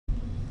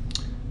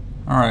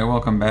Alright,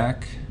 welcome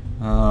back.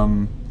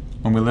 When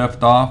we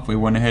left off, we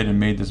went ahead and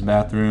made this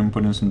bathroom,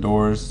 put in some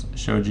doors,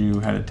 showed you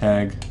how to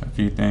tag a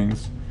few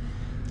things.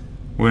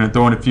 We're going to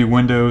throw in a few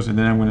windows, and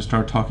then I'm going to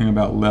start talking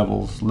about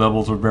levels.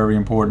 Levels are very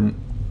important,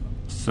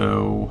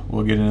 so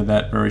we'll get into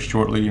that very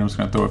shortly. I'm just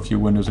going to throw a few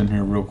windows in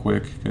here real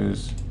quick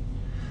because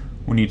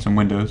we need some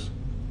windows.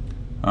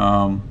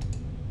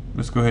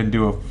 Let's go ahead and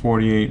do a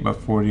 48 by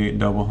 48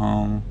 double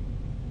hung.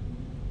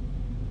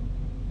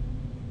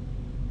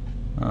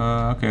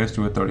 Okay, let's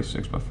do a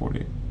 36 by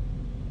 48.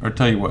 Or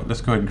tell you what, let's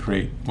go ahead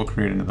and we'll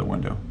create another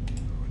window.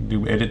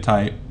 Do edit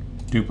type,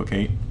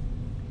 duplicate.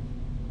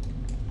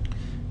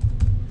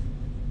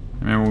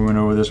 Remember we went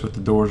over this with the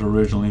doors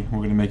originally. We're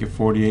going to make it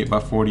 48 by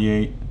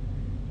 48.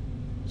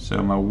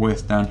 So my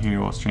width down here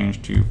will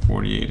change to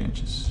 48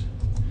 inches.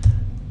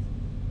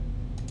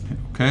 Hit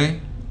OK.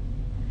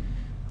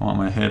 I want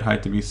my head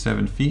height to be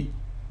 7 feet.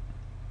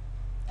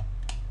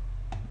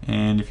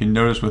 And if you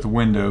notice with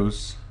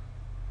windows,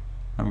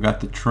 I've got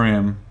the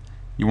trim.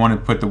 You want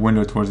to put the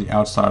window towards the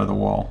outside of the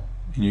wall,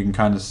 and you can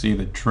kind of see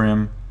the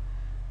trim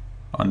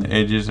on the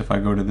edges. If I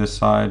go to this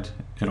side,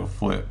 it'll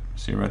flip.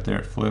 See right there,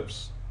 it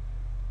flips.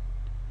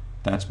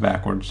 That's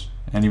backwards.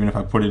 And even if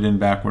I put it in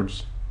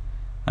backwards,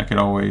 I could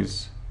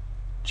always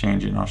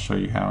change it, and I'll show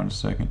you how in a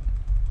second.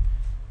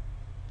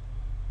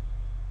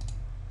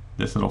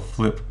 This little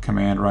flip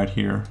command right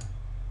here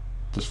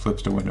just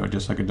flips the window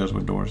just like it does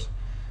with doors.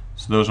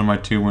 So those are my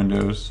two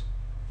windows.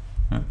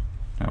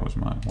 That was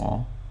my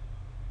wall.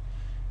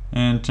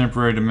 And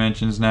temporary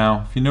dimensions.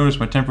 Now, if you notice,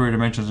 my temporary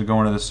dimensions are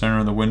going to the center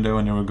of the window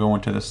and they were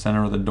going to the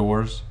center of the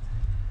doors.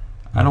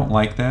 I don't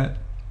like that.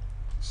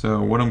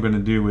 So what I'm going to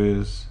do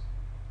is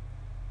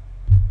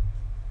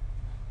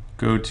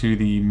go to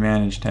the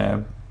Manage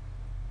tab,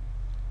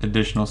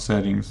 Additional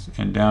Settings,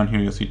 and down here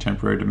you'll see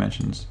temporary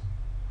dimensions.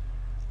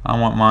 I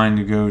want mine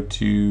to go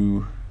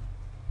to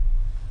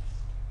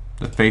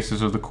the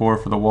faces of the core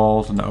for the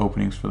walls and the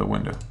openings for the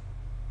window.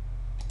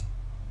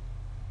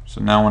 So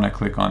now when I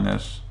click on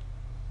this,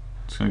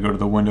 it's going to go to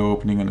the window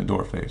opening and the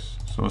door face.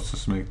 So let's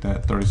just make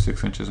that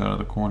 36 inches out of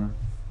the corner.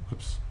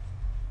 Oops.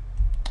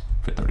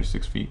 Fit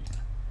 36 feet.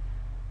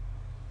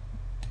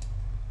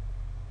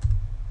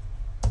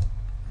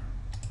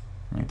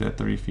 Make that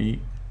 3 feet.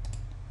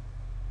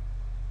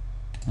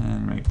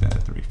 And make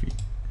that 3 feet.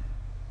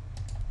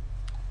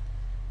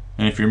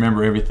 And if you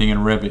remember everything in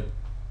Revit,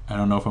 I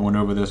don't know if I went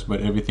over this,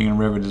 but everything in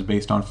Revit is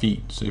based on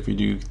feet. So if you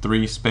do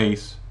 3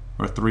 space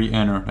or 3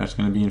 enter, that's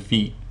going to be in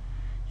feet.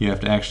 You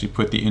have to actually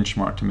put the inch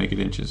mark to make it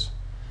inches.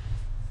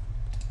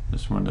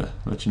 Just wanted to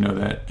let you know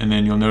that. And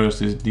then you'll notice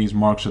these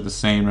marks are the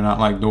same. They're not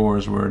like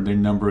doors where they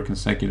number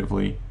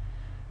consecutively.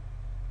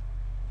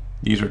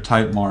 These are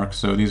type marks,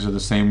 so these are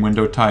the same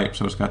window type,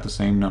 so it's got the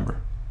same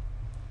number.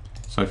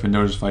 So if you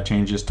notice, if I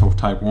change this to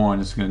type 1,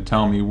 it's going to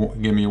tell me,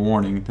 give me a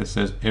warning that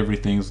says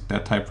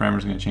that type parameter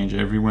is going to change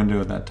every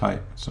window of that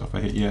type. So if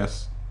I hit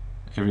yes,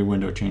 every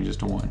window changes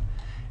to 1.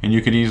 And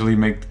you could easily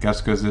make,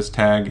 that's because this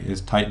tag is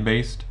type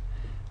based.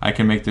 I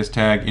can make this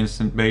tag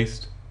instance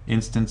based,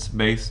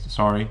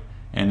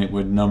 and it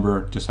would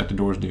number just like the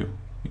doors do.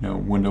 You know,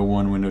 window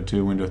 1, window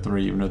 2, window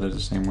 3, even though they're the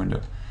same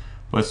window.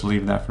 But let's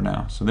leave that for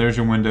now. So there's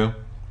your window.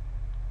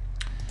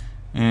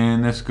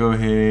 And let's go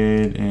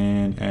ahead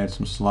and add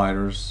some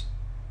sliders.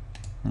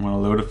 I'm going to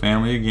load a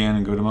family again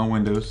and go to my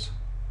windows.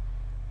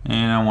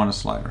 And I want a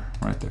slider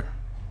right there.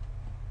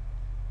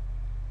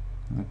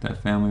 Let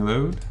that family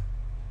load.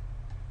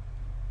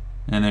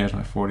 And there's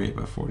my 48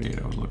 by 48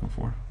 I was looking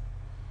for.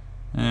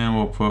 And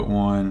we'll put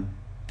one,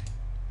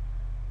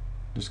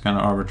 just kind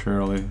of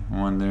arbitrarily,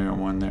 one there and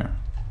one there.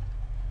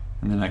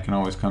 And then I can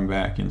always come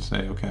back and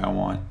say, okay, I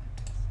want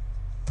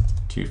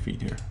 2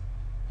 feet here.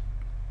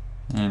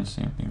 And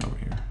same thing over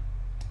here.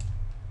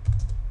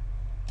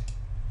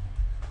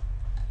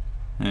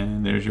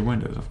 And there's your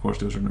windows. Of course,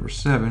 those are number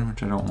 7,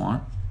 which I don't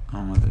want. I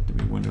want that to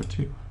be window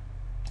 2.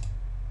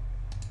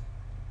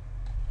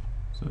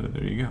 So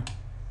there you go.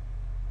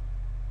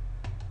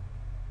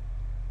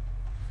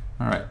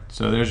 Alright,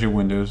 so there's your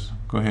windows.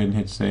 Go ahead and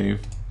hit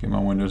save. Get my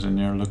windows in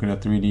there. Look at a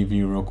 3D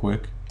view real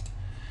quick.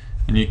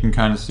 And you can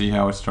kind of see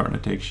how it's starting to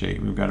take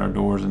shape. We've got our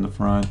doors in the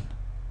front.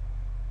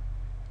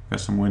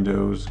 Got some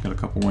windows. Got a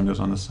couple windows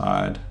on the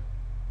side.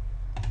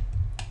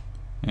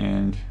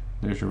 And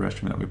there's your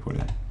restroom that we put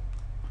in.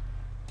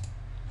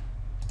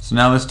 So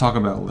now let's talk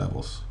about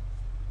levels.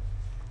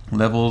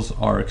 Levels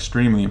are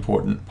extremely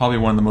important. Probably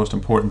one of the most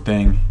important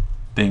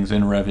things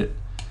in Revit.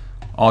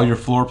 All your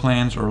floor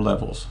plans are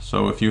levels.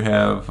 So if you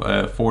have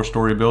a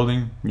 4-story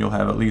building, you'll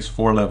have at least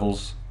 4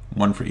 levels,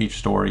 1 for each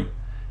story,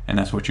 and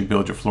that's what you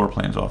build your floor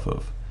plans off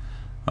of.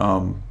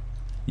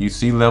 You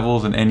see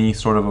levels in any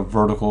sort of a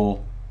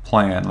vertical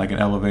plan, like an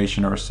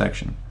elevation or a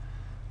section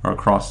or a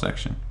cross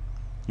section.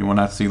 You will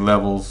not see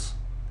levels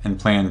in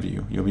plan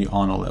view. You'll be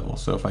on a level.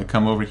 So if I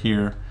come over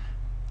here,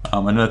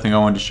 another thing I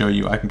wanted to show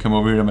you, I can come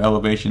over here to my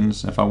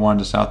elevations. If I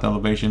wanted a south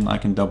elevation, I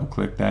can double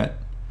click that.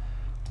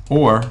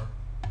 Or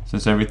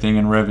since everything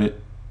in Revit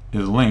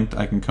is linked,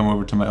 I can come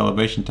over to my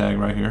elevation tag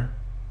right here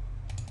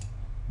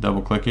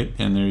double click it,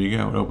 and there you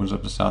go, it opens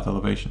up the south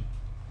elevation.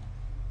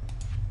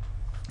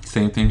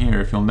 Same thing here.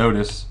 If you'll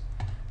notice,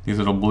 these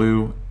little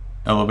blue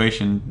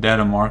elevation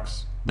data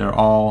marks, they're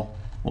all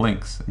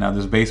links. Now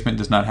this basement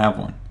does not have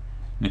one.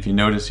 And if you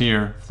notice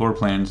here, floor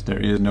plans, there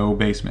is no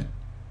basement.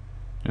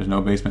 There's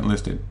no basement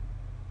listed,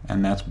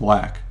 and that's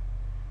black.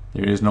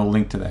 There is no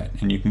link to that,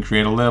 and you can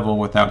create a level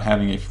without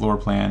having a floor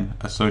plan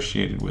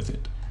associated with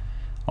it.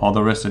 All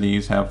the rest of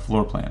these have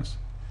floor plans.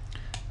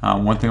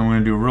 One thing I'm going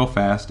to do real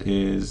fast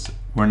is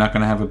we're not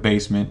going to have a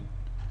basement,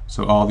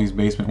 so all these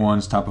basement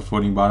ones, top of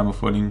footing, bottom of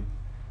footing,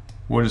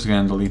 we're just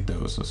going to delete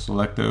those. So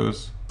select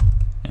those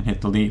and hit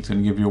delete. It's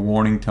going to give you a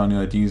warning telling you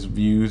that these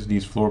views,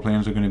 these floor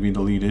plans are going to be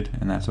deleted,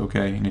 and that's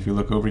okay. And if you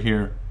look over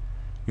here,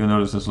 you'll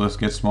notice this list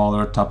gets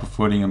smaller. Top of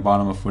footing and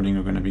bottom of footing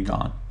are going to be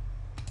gone.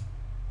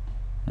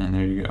 And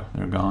there you go,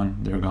 they're gone.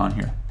 They're gone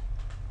here.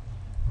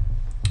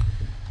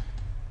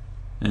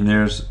 And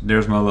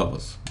there's my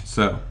levels.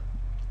 So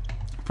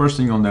first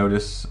thing you'll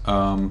notice,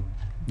 and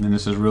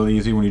this is really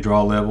easy when you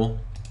draw a level,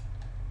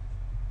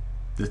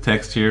 the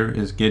text here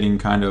is getting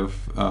kind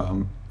of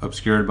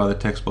obscured by the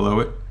text below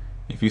it.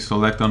 If you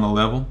select on a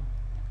level,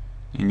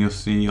 and you'll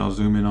see, I'll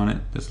zoom in on it,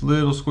 this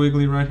little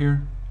squiggly right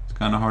here, it's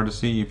kind of hard to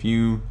see. If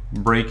you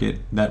break it,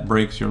 that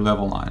breaks your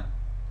level line.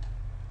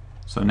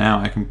 So now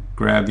I can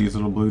grab these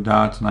little blue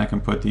dots and I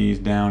can put these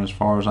down as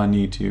far as I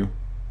need to,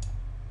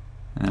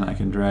 and then I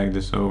can drag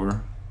this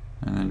over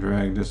and then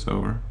drag this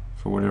over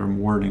for whatever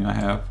wording I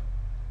have,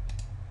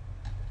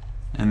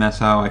 and that's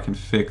how I can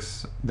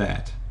fix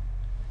that.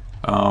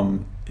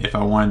 If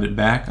I wanted it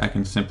back, I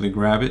can simply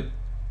grab it,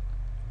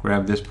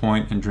 grab this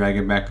point and drag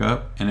it back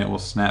up, and it will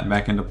snap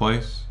back into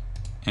place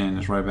and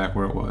it's right back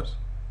where it was.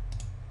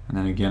 And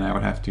then again, I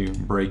would have to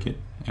break it,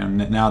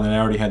 and now that I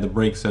already had the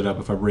break set up,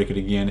 if I break it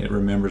again, it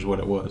remembers what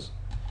it was.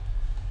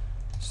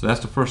 So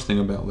that's the first thing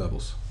about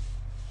levels.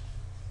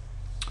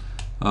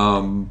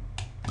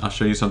 I'll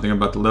show you something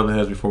about the level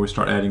heads before we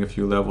start adding a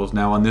few levels.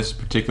 Now on this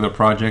particular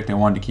project, I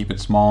wanted to keep it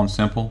small and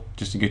simple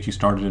just to get you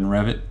started in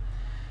Revit.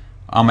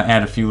 I'm going to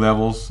add a few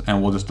levels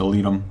and we'll just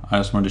delete them. I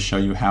just wanted to show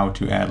you how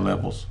to add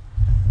levels.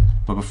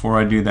 But before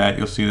I do that,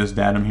 you'll see this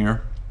datum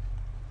here.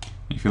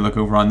 If you look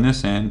over on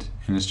this end,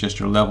 and it's just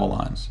your level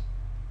lines.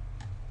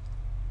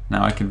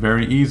 Now I can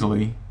very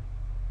easily,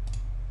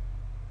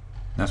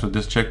 that's what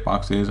this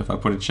checkbox is. If I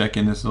put a check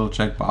in this little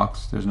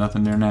checkbox, there's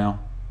nothing there now.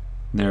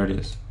 There it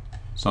is.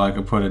 So I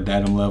can put a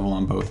datum level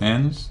on both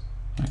ends.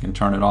 I can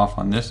turn it off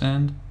on this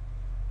end,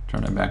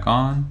 turn it back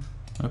on,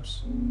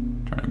 oops,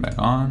 turn it back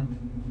on,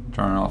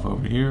 turn it off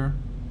over here.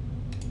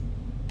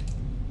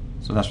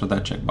 So that's what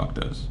that checkbox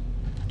does.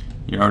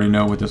 You already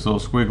know what this little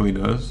squiggly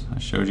does. I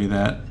showed you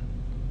that.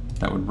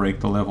 That would break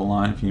the level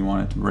line if you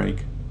want it to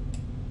break.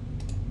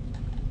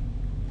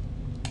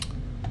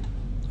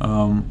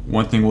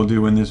 One thing we'll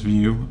do in this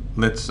view,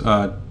 let's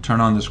turn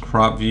on this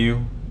crop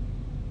view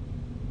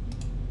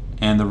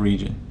and the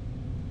region.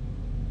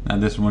 Now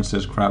this one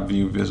says crop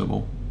view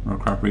visible or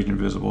crop region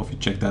visible. If you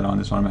check that on,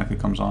 this automatically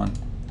comes on.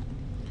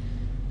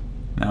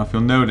 Now if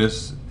you'll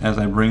notice, as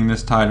I bring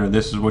this tighter,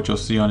 this is what you'll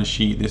see on a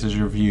sheet. This is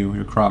your view,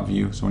 your crop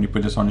view. So when you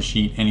put this on a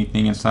sheet,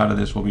 anything inside of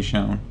this will be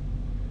shown.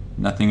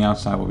 Nothing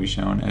outside will be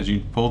shown. As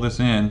you pull this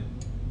in,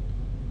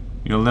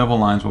 your level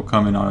lines will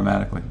come in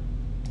automatically.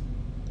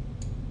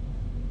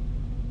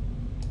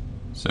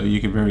 So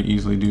you can very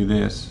easily do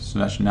this so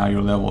that now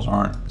your levels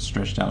aren't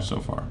stretched out so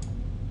far.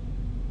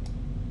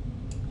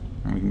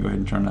 And we can go ahead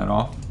and turn that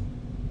off.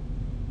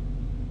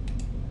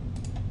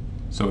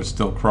 So it's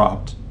still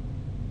cropped.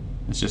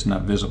 It's just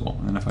not visible.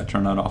 And then if I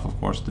turn that off, of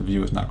course, the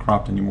view is not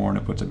cropped anymore and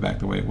it puts it back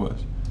the way it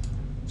was.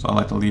 So I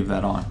like to leave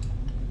that on.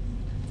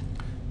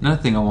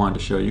 Another thing I wanted to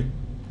show you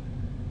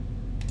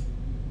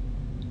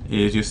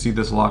is you see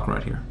this lock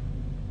right here.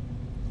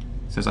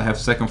 It says I have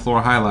second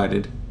floor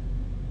highlighted,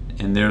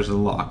 and there's the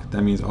lock.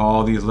 That means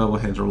all these level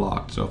heads are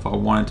locked. So if I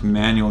wanted to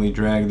manually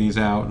drag these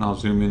out, and I'll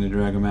zoom in and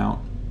drag them out.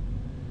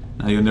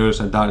 Now you'll notice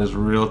that dot is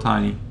real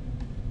tiny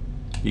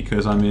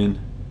because I'm in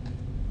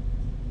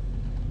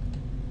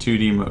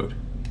 2D mode.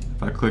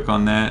 If I click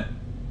on that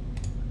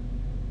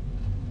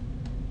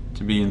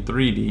to be in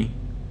 3D,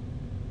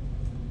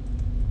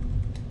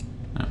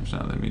 it's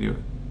not letting me do it.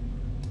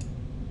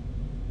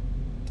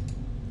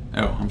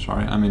 Oh, I'm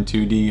sorry, I'm in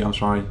 2D. I'm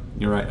sorry,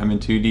 you're right, I'm in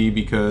 2D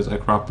because I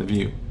cropped the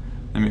view.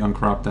 Let me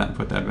uncrop that and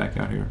put that back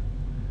out here.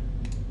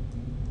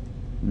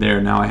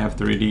 There, now I have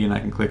 3D and I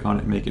can click on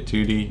it and make it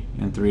 2D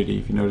and 3D.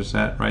 If you notice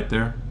that right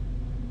there,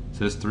 it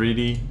says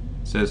 3D, it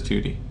says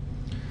 2D.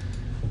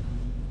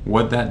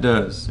 What that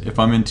does, if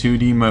I'm in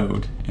 2D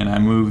mode and I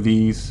move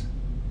these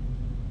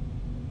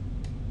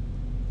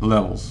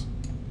levels,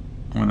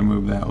 I'm going to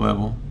move that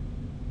level,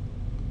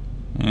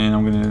 and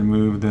I'm going to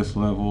move this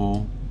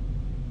level.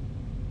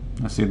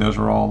 Let's see, those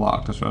are all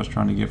locked. That's what I was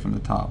trying to get from the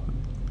top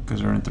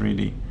because they're in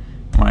 3D.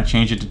 When I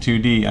change it to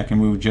 2D, I can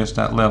move just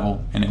that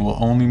level and it will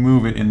only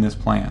move it in this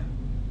plan.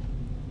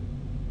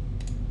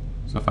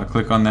 So if I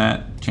click on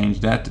that,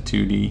 change that to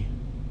 2D,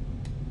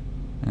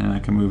 and I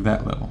can move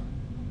that level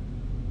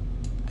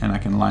and I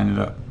can line it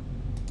up.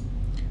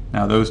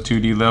 Now those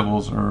 2D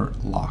levels are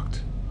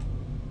locked,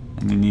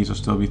 and then these will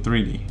still be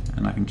 3D,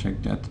 and I can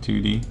check that to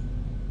 2D,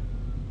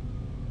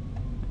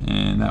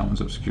 and that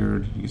one's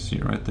obscured. You can see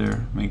it right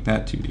there. Make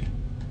that 2D.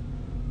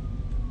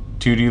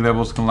 2D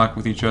levels can lock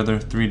with each other,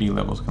 3D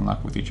levels can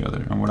lock with each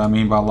other. And what I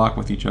mean by lock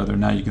with each other,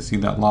 now you can see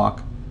that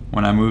lock.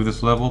 When I move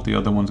this level, the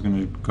other one's going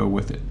to go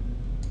with it.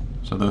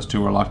 So those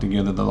two are locked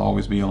together, they'll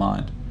always be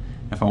aligned.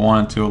 If I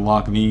wanted to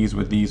lock these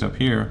with these up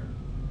here,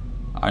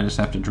 I just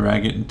have to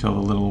drag it until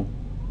the little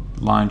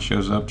line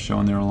shows up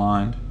showing they're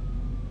aligned.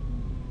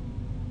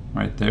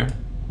 Right there.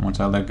 Once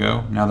I let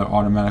go, now they're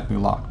automatically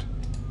locked.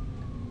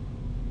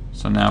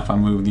 So now if I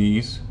move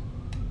these,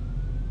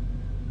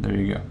 there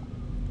you go.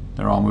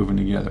 They're all moving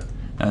together.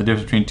 Now the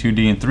difference between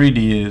 2D and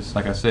 3D is,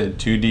 like I said,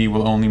 2D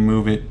will only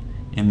move it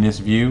in this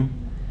view.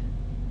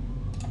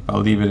 If I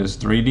leave it as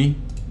 3D,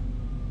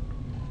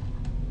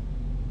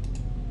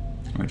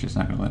 which is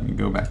not going to let me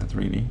go back to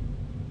 3D.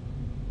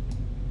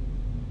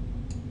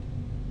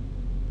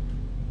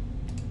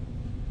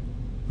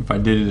 If I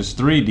did it as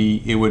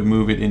 3D, it would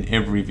move it in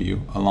every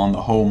view along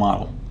the whole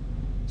model.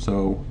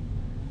 So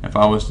if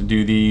I was to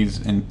do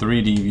these in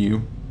 3D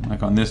view,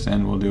 like on this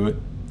end we'll do it,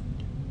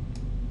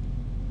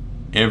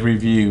 every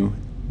view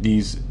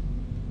these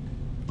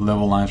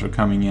level lines are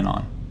coming in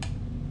on.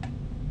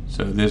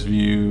 So this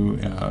view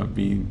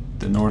be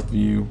the north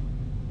view,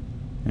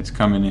 it's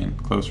coming in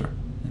closer.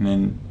 And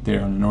then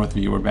there on the north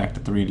view we're back to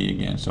 3D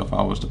again. So if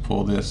I was to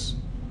pull this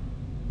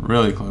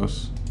really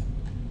close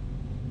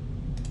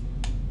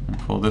and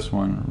pull this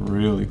one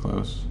really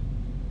close,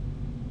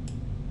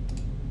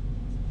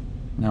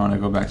 now when I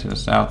go back to the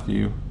south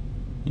view,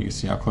 you can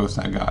see how close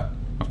that got.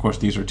 Of course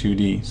these are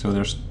 2D, so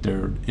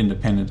they're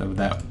independent of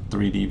that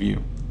 3D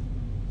view.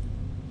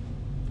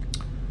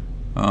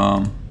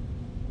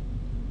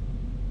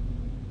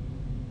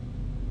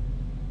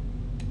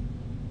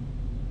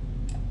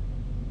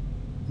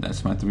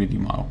 That's my 3D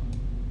model.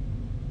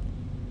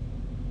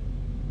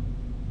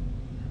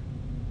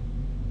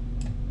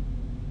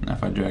 Now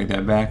if I drag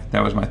that back,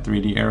 that was my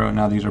 3D arrow.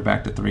 Now these are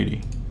back to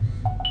 3D.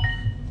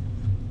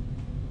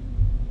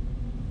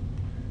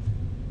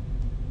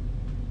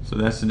 So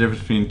that's the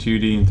difference between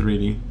 2D and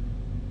 3D.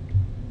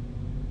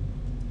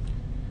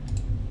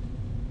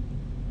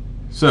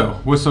 So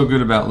what's so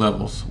good about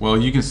levels? Well,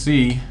 you can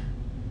see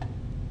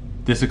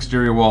this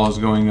exterior wall is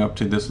going up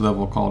to this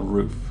level called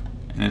roof,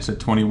 and it's at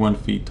 21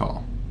 feet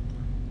tall.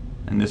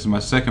 And this is my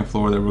second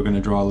floor that we're going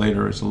to draw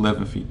later. It's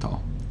 11 feet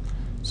tall.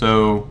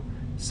 So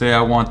say I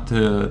want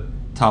the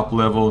top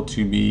level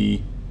to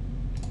be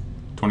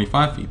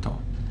 25 feet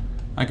tall.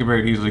 I could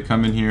very easily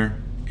come in here,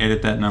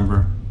 edit that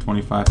number,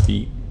 25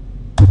 feet.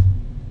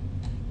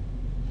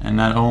 And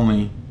not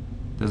only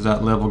does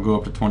that level go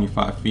up to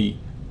 25 feet,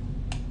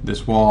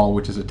 this wall,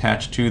 which is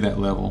attached to that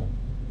level,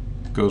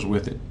 goes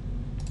with it.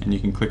 And you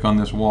can click on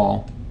this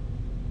wall,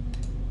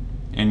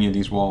 any of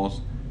these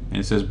walls, and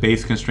it says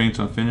base constraints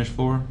on finished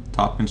floor,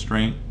 top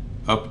constraint,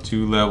 up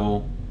to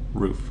level,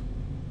 roof.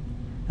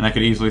 And I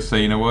could easily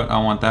say, you know what, I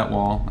want that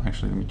wall.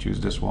 Actually, let me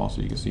choose this wall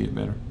so you can see it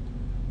better.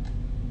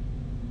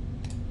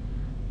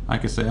 I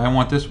could say I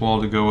want this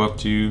wall to go up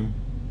to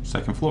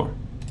second floor.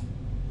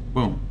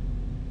 Boom.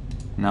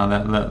 Now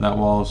that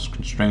wall is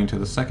constrained to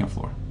the second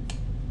floor.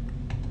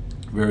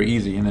 Very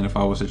easy. And then if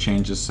I was to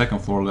change the second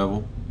floor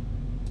level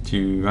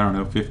to, I don't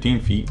know, 15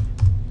 feet,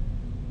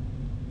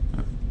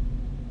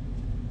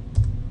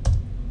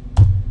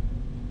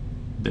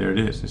 there it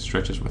is. It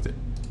stretches with it.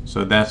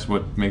 So that's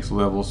what makes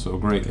levels so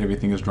great.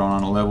 Everything is drawn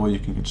on a level. You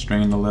can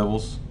constrain the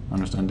levels. I'm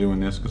just undoing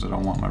this because I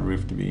don't want my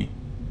roof to be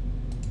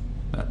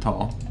that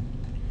tall.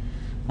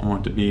 I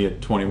want it to be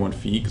at 21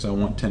 feet because I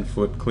want 10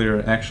 foot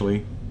clear.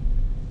 Actually,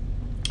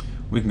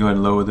 we can go ahead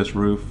and lower this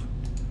roof.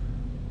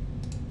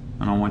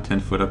 I don't want 10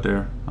 foot up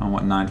there. I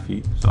want 9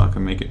 feet, so I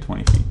can make it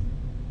 20 feet.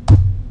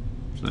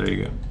 So there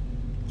you go.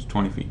 It's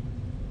 20 feet.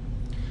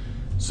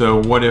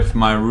 So what if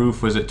my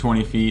roof was at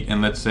 20 feet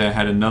and let's say I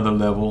had another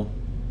level?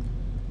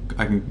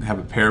 I can have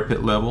a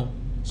parapet level,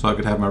 so I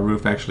could have my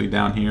roof actually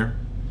down here.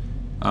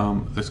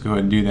 Let's go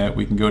ahead and do that.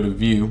 We can go to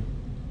view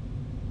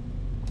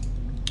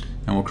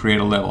and we'll create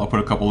a level. I'll put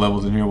a couple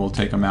levels in here. We'll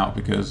take them out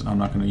because I'm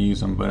not going to use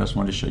them, but I just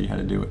wanted to show you how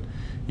to do it.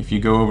 If you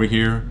go over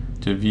here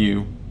to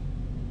view,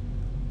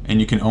 and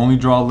you can only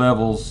draw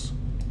levels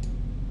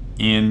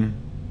in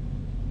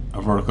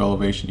a vertical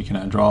elevation. You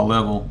cannot draw a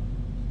level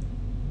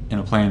in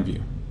a plan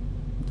view.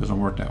 It doesn't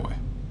work that way.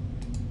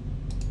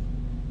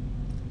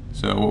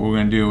 So what we're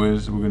going to do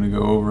is we're going to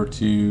go over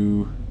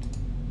to,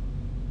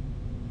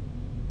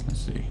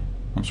 let's see,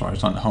 I'm sorry,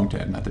 it's on the home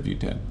tab, not the view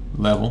tab.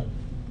 Level.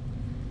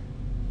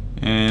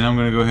 And I'm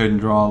going to go ahead and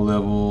draw a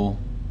level.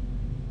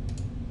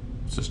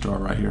 Let's just draw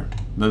right here.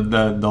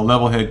 The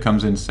level head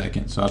comes in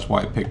second, so that's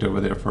why I picked over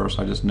there first.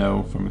 I just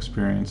know from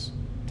experience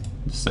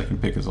the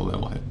second pick is a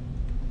level head.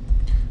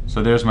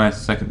 So there's my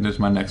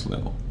next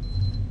level.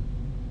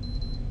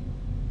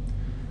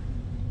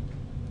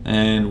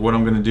 And what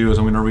I'm going to do is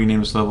I'm going to rename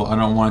this level. I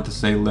don't want it to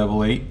say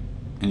level 8,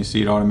 and you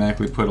see it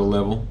automatically put a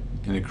level,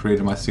 and it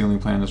created my ceiling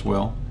plan as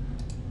well.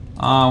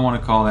 I want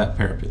to call that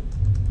parapet.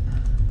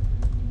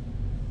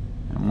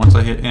 And once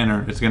I hit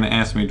enter, it's going to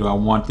ask me, do I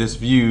want this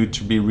view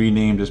to be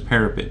renamed as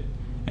parapet?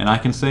 And I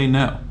can say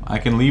no. I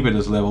can leave it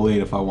as level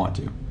 8 if I want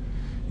to.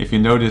 If you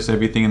notice,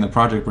 everything in the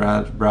project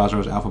browser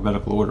is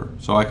alphabetical order.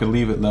 So I could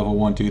leave it level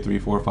 1, 2, 3,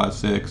 4, 5,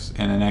 6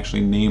 and then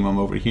actually name them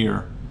over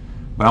here.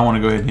 But I want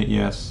to go ahead and hit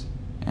yes.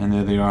 And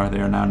there they are.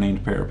 They are now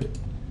named parapet.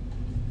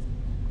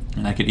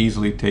 And I could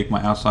easily take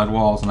my outside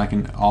walls, and I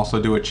can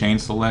also do a chain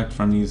select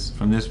from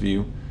this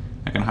view.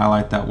 I can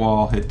highlight that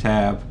wall, hit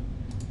tab.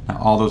 Now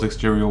all those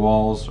exterior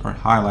walls are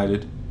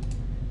highlighted,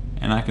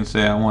 and I can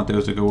say I want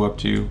those to go up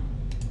to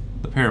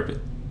the parapet.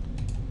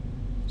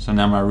 So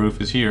now my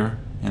roof is here,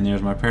 and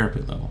there's my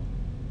parapet level.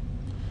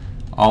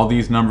 All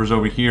these numbers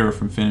over here are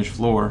from finished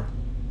floor,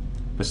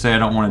 but say I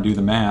don't want to do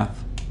the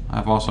math.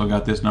 I've also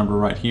got this number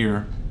right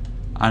here.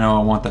 I know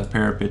I want that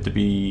parapet to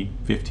be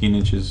 15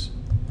 inches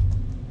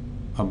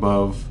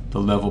above the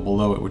level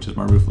below it, which is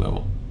my roof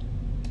level.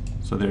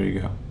 So there you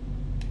go.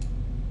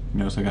 You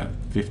notice I got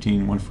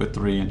 15 1 foot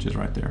 3 inches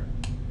right there,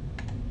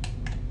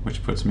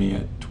 which puts me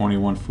at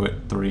 21 foot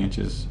 3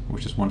 inches,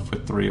 which is 1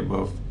 foot 3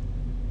 above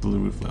the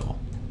roof level.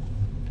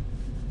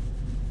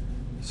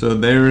 So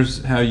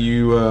there's how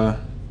you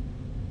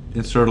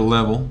insert a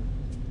level.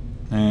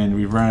 And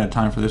we've run out of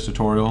time for this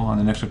tutorial. On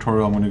the next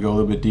tutorial, I'm going to go a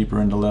little bit deeper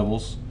into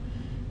levels,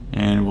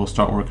 and we'll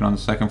start working on the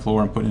second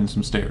floor and putting in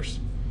some stairs.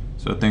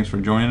 So thanks for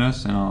joining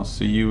us, and I'll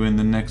see you in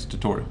the next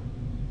tutorial.